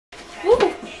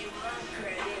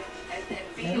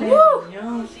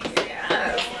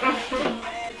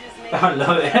I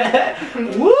love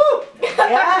it. Woo!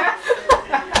 Yeah.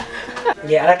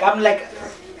 Yeah, like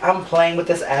I'm playing with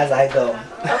this as I go.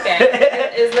 Okay,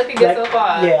 it's looking good so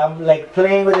far. Yeah, I'm like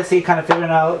playing with it, see, kind of figuring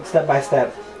out step by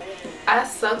step. I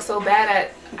suck so bad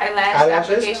at eyelashes?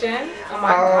 Application. Oh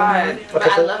my god, but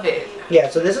I love it. Yeah,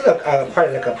 so this is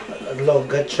probably like a little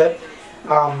good tip.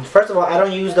 First of all, I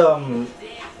don't use the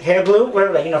hair glue.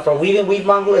 Where, like, you know, for weaving, weave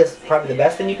bond glue is probably the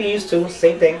best thing you can use too.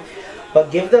 Same thing,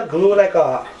 but give the glue like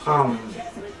a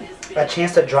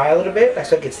chance to dry a little bit, like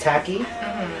so it gets tacky,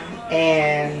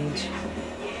 and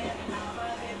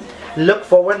look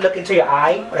forward, look into your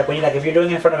eye. Like when you if you're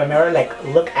doing it in front of a mirror, like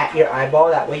look at your eyeball.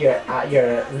 That way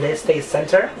your lid stays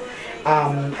center,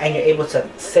 and you're able to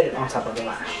sit it on top of the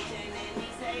lash.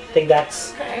 I think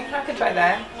that's okay. I could try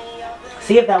that.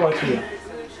 See if that works for you.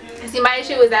 See, my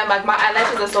issue is that like my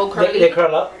eyelashes are so curly. They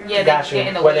curl up. Yeah, they get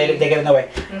in the way. They get in the way.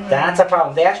 That's a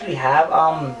problem. They actually have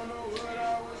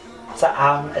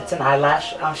it's an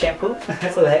eyelash shampoo.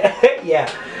 So yeah.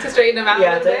 To straighten them out a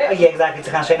little bit? Yeah, exactly. To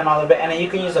kind of straighten them out a little bit. And then you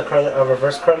can use a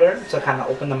reverse curler to kind of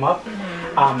open them up.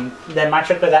 Then my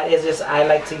trick with that is just, I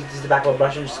like to use the back of a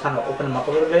brush and just kind of open them up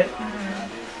a little bit.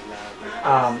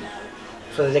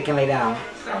 So that they can lay down.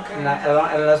 Okay. And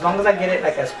as long as I get it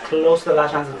like as close to the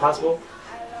lash lines as possible,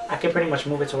 I can pretty much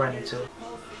move it to where I need to.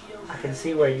 I can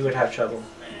see where you would have trouble.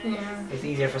 Yeah. It's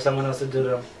easier for someone else to do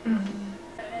them.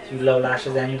 You love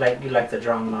lashes and you like the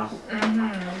drama.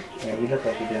 Yeah, you look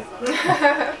like you do.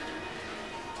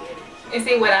 And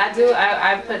see what I do,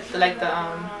 I put like the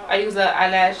I use a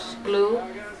eyelash glue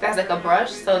that's like a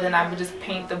brush, so then I would just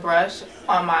paint the brush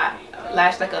on my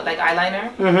lash like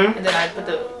eyeliner, and then I put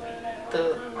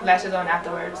the lashes on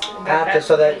afterwards.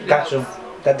 So that got you.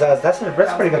 That's a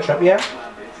pretty good trick, yeah.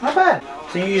 Not bad.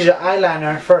 So you use your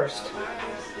eyeliner first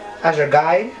as your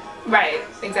guide. Right,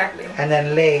 exactly. And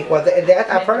then lay. Well,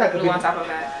 I've heard that could be on top of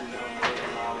that.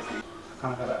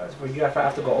 Where you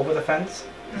have to go over the fence.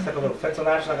 It's like a little fence of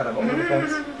lashes. I gotta go over the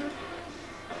fence.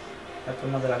 Let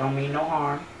them know that I don't mean no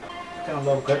harm. I think a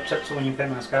little good tip to when you put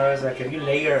mascara is like if you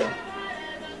lay your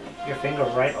finger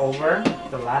right over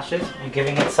the lashes, you're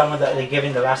giving it you're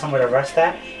giving the lash somewhere to rest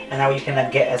at, and now you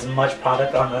can get as much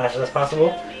product on the lashes as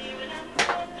possible.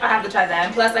 I have to try that.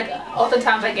 And plus, like,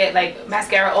 oftentimes I get like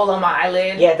mascara all on my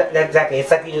eyelid. Yeah, exactly.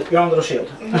 It's like your own little shield.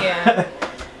 Yeah.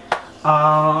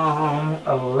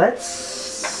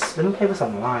 Let me play with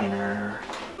some liner.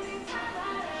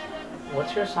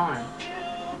 What's your sign?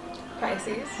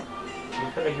 Pisces. Do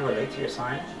you feel like you relate to your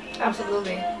sign?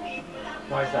 Absolutely.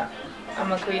 Why is that?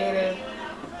 I'm a creative.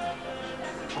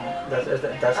 Oh, that's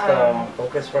the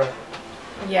focus for.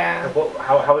 Yeah.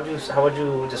 How would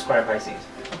you describe Pisces?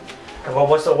 Well,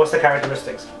 what's the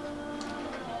characteristics?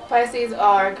 Pisces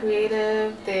are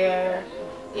creative. They're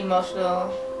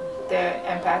emotional. They're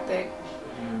empathic.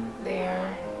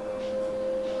 They're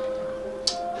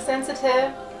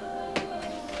sensitive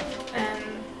and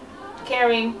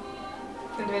caring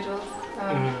individuals.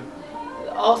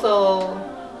 Also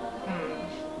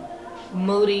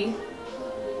moody,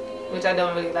 which I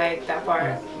don't really like that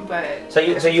part. But so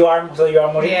you are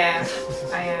moody. Yeah,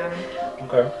 I am.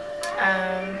 Okay.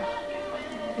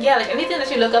 Yeah, like anything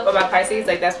that you look up about Pisces,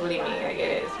 like that's really me. Like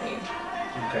it is me.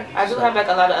 Okay. I do have like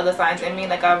a lot of other signs in me.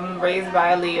 Like I'm raised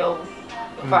by a Leo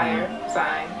fire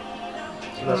sign.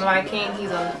 My king,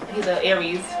 he's a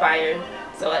Aries fire.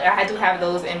 So I do have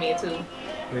those in me too.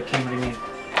 Your king, what do you mean?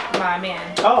 My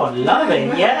man. Oh, love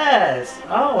it. Yes.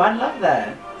 Oh, I love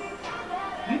that.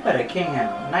 You better king him,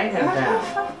 knight him down.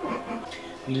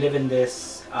 We live in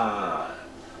this.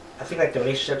 I think like the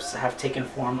relationships have taken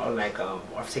form or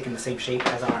have taken the same shape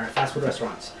as our fast food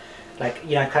restaurants. Like,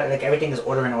 you know, kind of like everything is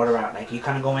order in, order out. Like you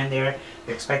kind of go in there,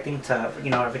 you're expecting to,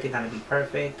 you know, everything kind of be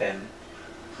perfect and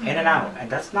in and out. And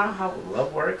that's not how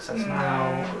love works. That's not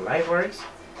how life works.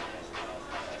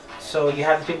 So you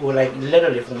have people who like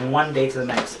literally from one day to the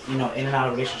next, you know, in and out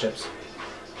of relationships.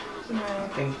 I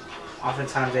think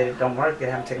oftentimes they don't work. They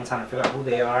haven't taken time to figure out who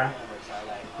they are.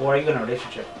 Who are you in a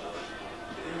relationship?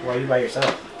 Who are you by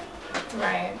yourself?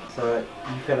 Right. So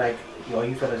you feel like,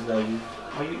 you feel as though you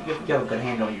have a good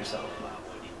handle on yourself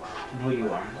and who you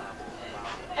are.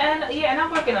 And yeah, and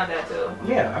I'm working on that too.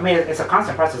 Yeah, I mean it's a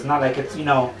constant process. Not like it's, you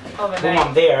know, boom,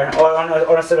 I'm there,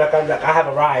 or instead like I have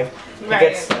arrived. Right.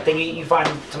 I think you find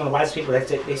some of the wisest people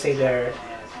they say they're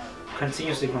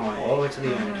continuously growing all the way to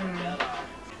the end.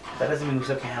 That doesn't mean we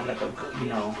still can't have like a, you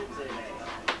know,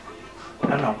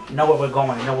 I don't know where we're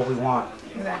going, know what we want,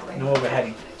 exactly, know where we're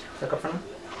heading. Look up for me.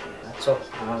 So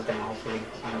another thing, hopefully,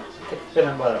 it's been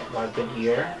about a good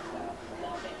year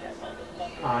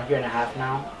and a half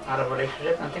now out of a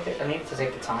relationship. I think I needed to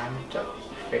take the time to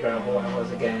figure out who I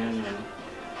was again and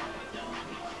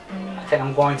think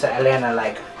I'm going to Atlanta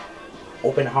like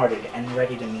open-hearted and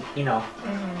ready to meet, you know,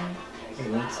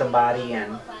 meet somebody.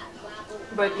 And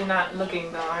but you're not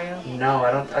looking though, are you? No,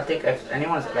 I don't. I think if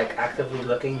anyone's like actively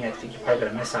looking, I think you're probably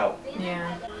gonna miss out.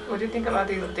 Yeah. What do you think about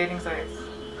these dating sites?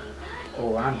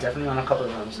 Oh, I'm definitely on a couple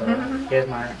of them. So here's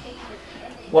my.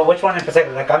 Well, which one in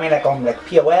particular? Like, I mean, like on like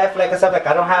POF, like and stuff. Like,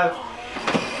 I don't have.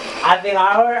 I think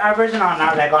our version on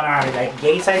our like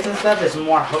gay sites and stuff is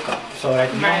more hookup. So like,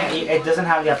 it doesn't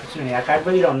have the opportunity. Like, I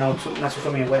really don't know not too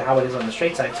familiar how it is on the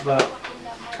straight sites, but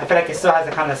I feel like it still has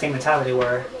the kind of same mentality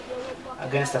where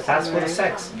against the fast food of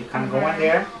sex, you kind of go in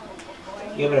there,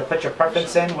 you're able to put your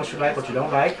preference in, what you like, what you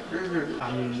don't like.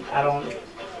 I don't.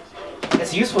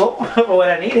 It's useful for what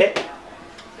I need it.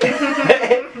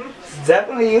 It's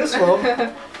definitely useful.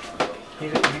 You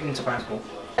can surprise school.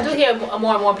 I do hear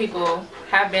more and more people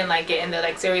have been like getting the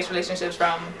like serious relationships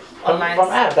from online. From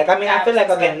apps. Like, I mean, I feel like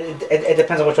again, it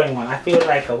depends on which one you want. I feel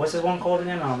like what's this one called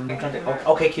again?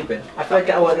 Okay, Cupid. I feel like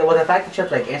the fact that you have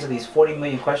to like answer these 40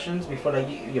 million questions before like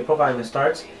your profile even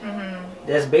starts.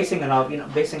 There's basing it off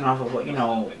of what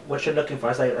what you're looking for.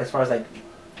 As far as like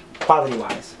quality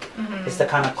wise, it's the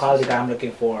kind of quality guy I'm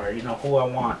looking for. You know who I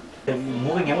want.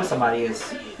 Moving in with somebody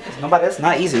is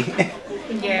not easy.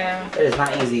 Yeah. It is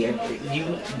not easy.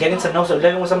 You getting to know,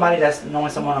 living with somebody that's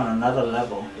knowing someone on another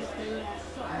level.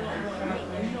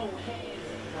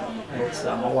 It's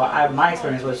my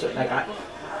experience was like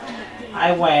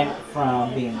I went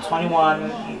from being 21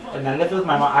 and I lived with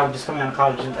my mom. I was just coming out of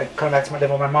college and like coming back to live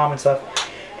with my mom and stuff,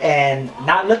 and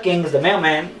not looking because the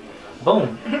mailman.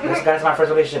 Boom. This guy's my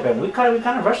first relationship, and we kind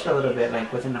of rushed a little bit.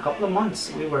 Like within a couple of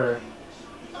months,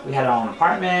 we had our own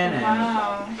apartment, and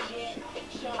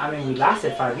I mean we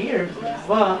lasted 5 years,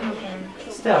 but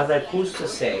still, I was like, who's to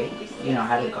say? You know,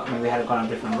 maybe had gone a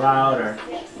different route, or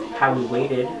how we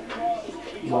waited.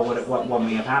 What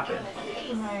may have happened?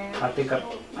 I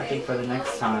think for the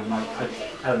next time, I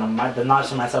don't know. The knowledge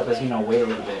to myself is wait a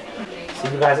little bit. See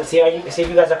if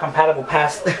you guys are compatible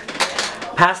past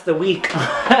the week.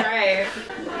 Right.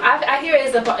 I hear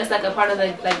it's like a part of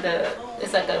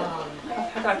it's like a.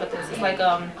 How can I put this? It's like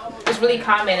it's really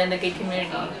common in the gay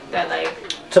community that like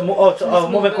to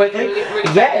move it quickly.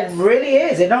 Really yeah, it really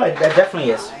is. It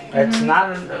definitely is. It's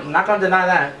not. I'm not gonna deny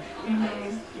that.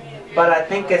 But I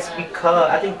think it's because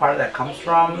part of that comes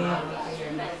from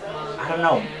I don't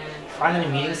know, finally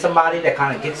meeting somebody that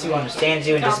kind of gets you, understands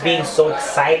you, and just being so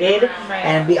excited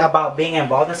and about being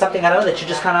involved in something. I know that you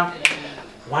just kind of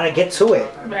want to get to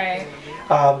it. Right.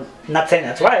 Not saying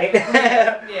that's right.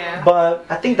 Yeah. But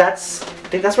I think that's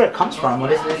where it comes from.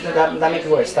 That may be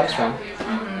where it stems from.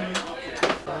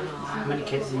 How many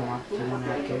kids do you want? Do you want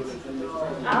to have kids?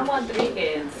 I want 3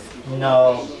 kids.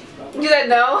 No. You said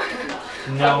no?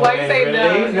 No. Why you say really?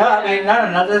 no? No, I mean,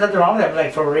 no, there's nothing wrong with that. But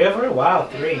like, for real? Wow,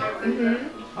 3.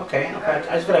 Okay.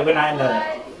 I just feel like we're not in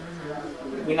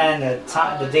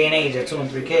the day and age of 2 and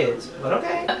 3 kids. But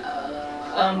okay.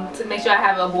 To make sure I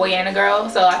have a boy and a girl,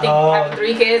 so I think having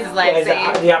 3 kids is like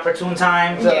the opportune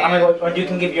time. So, I mean, or you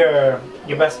can give your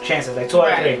best chances, like 2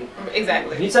 out of 3.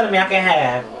 Exactly. If you're telling me I can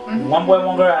have 1 boy,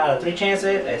 1 girl out of 3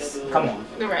 chances, come on.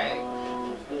 Right.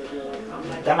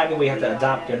 That might be where you have to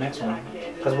adopt your next one.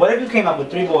 Because what if you came up with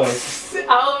 3 boys?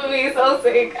 I would be so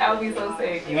sick. I would be so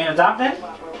sick. You ain't adopting?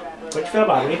 What do you feel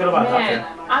about adopting?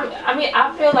 I mean,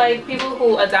 I feel like people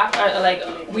who adopt are like,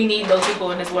 we need those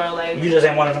people in this world. Like, you just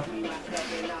ain't one of them.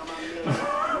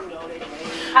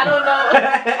 I don't know.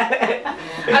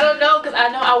 I don't know, because I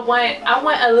know I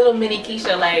want a little mini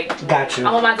Keisha. Like, got you.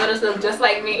 I want my daughter to look just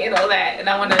like me and all that, and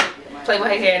I want to play with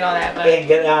her hair and all that. But I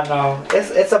know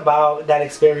it's about that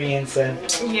experience, and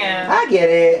yeah, I get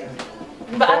it.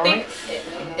 But I think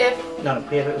if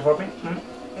for me,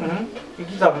 you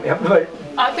keep talking to me, but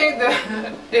I think that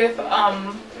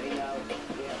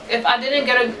if I didn't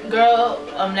get a girl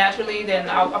naturally, then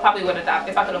I probably would adopt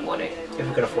if I could afford it. If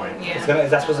you could afford it. Yeah.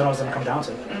 That's what it's gonna come down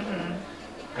to.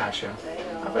 Gotcha.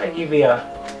 I feel like you'd be a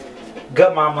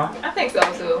good mama. I think so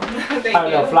too. Thank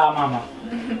you. A fly mama.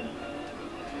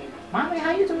 Mommy,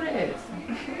 how you do this?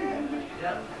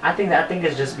 I think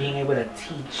it's just being able to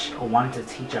teach or wanting to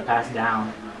teach or pass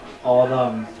down all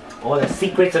the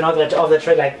secrets and all the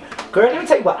tricks. Like, girl, let me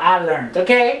tell you what I learned,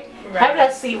 okay? Right. Have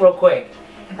that seat real quick.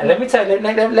 And let me tell you,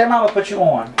 let mama put you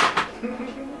on.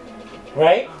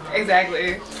 Right?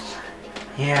 Exactly.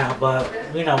 Yeah, but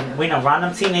we know around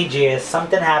them teenage years,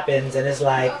 something happens and it's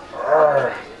like,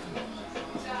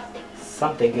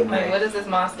 something give me. Like, what is this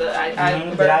monster I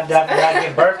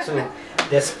give birth to?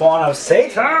 This spawn of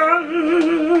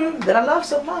Satan that I love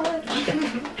so much.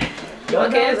 You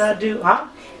want kids? I do, huh?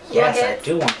 Yes, I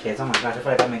do want kids. Oh my gosh, I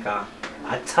feel like I make a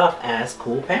tough ass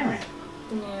cool parent.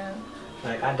 Yeah.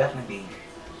 Like,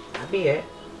 I'd be it.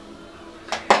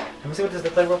 Let me see what this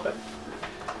looks like real quick.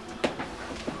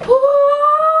 Woo!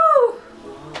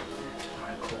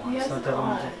 Alright, cool. Yes, So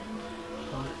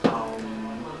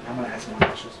I'm gonna add some more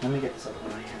lashes. Let me get this up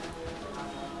right here.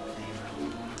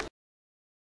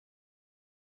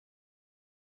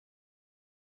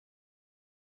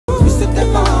 You said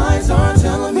that my eyes are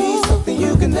telling me something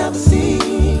you can never see.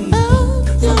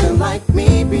 Something like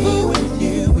me being with